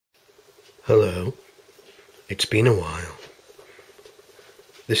Hello. It's been a while.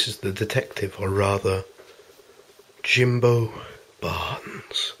 This is the detective, or rather, Jimbo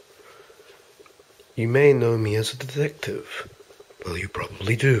Barnes. You may know me as a detective. Well, you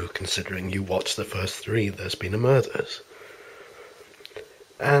probably do, considering you watched the first 3 There's Been a Murders.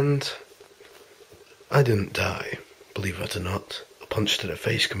 And I didn't die, believe it or not. A punch to the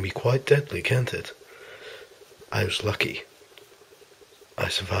face can be quite deadly, can't it? I was lucky. I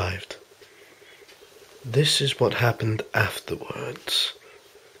survived. This is what happened afterwards.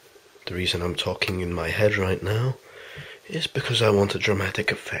 The reason I'm talking in my head right now is because I want a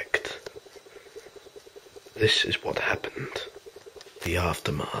dramatic effect. This is what happened. The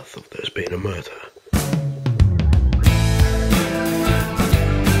aftermath of There's Been a Murder.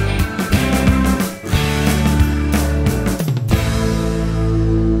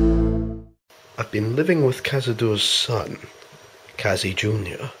 I've been living with Cazador's son, Kazi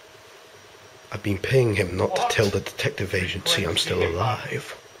Jr. I've been paying him not to tell the detective agency I'm still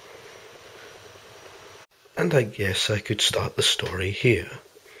alive. And I guess I could start the story here.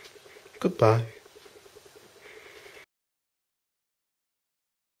 Goodbye.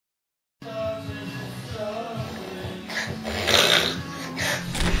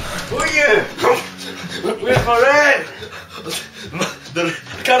 Who are you? Where's my rent? I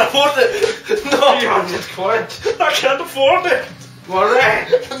can't afford it. No. $300 quid. I can't afford it. My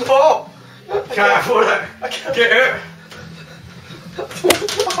rent. No. Can't afford it. I can't. Get out.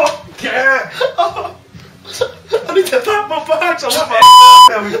 Get out. I need to pack my bags. I want my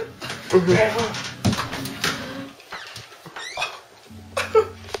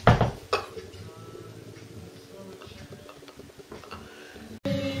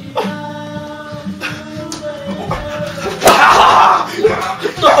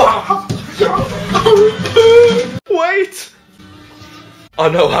Wait! I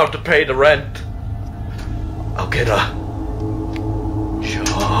know how to pay the rent. I'll get a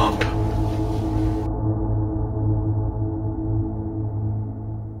job.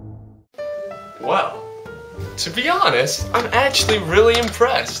 Well, to be honest, I'm actually really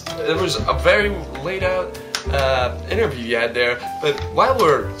impressed. It was a very laid out interview you had there, but while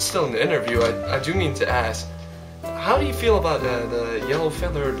we're still in the interview, I do need to ask, how do you feel about the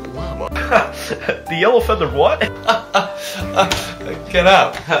yellow-feathered llama? The yellow-feathered what? Get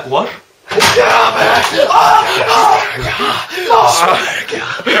out. What?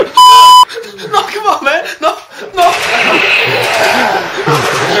 No, come on, man. No, no.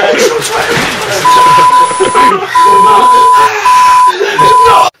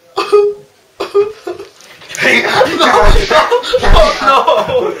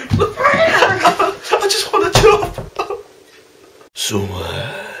 I just want a job. So,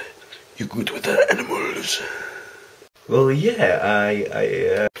 you good with the animals? Well, yeah,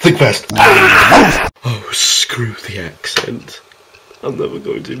 I Think fast! Oh, screw the accent. I'm never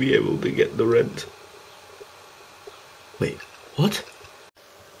going to be able to get the rent. Wait, what?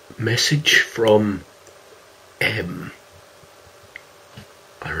 Message from M.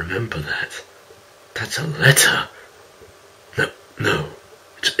 I remember that. That's a letter. No.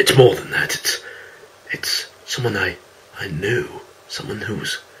 It's more than that. It's someone I knew. Someone who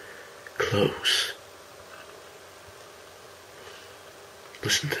was close.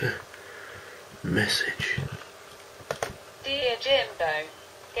 Listen to the message. Dear Jimbo,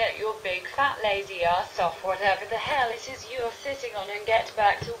 get your big fat lazy ass off whatever the hell it is you're sitting on and get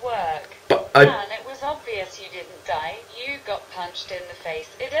back to work. But Man, it was obvious you didn't die. You got punched in the face.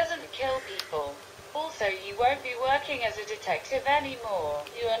 It doesn't kill people. Also, you won't be working as a detective anymore.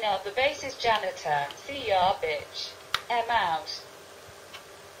 You are now the base's janitor. See ya, bitch. M out.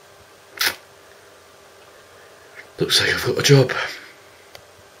 Looks like I've got a job.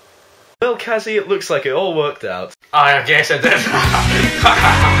 Well, Kazi, it looks like it all worked out. I guess I did.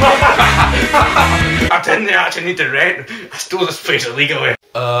 I didn't actually need the rent. I stole this place illegally.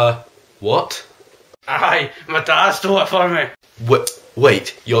 What? Aye, my dad stole it for me.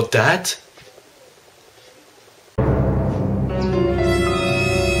 Wait, your dad?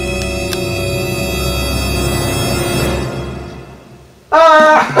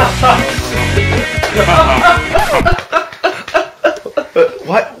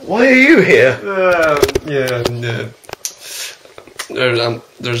 Why are you here?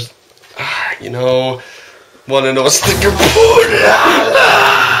 There's, you know, wanna know a sticker?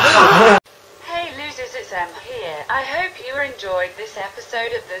 Hey losers, it's Em here. I hope you enjoyed this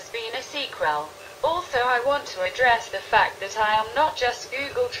episode of There's Been a Sequel. Also, I want to address the fact that I am not just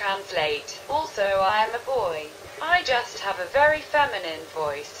Google Translate. Also, I am a boy. I just have a very feminine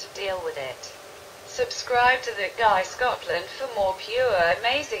voice. Deal with it. Subscribe to The Guy Scotland for more pure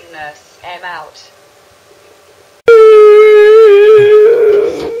amazingness. M out.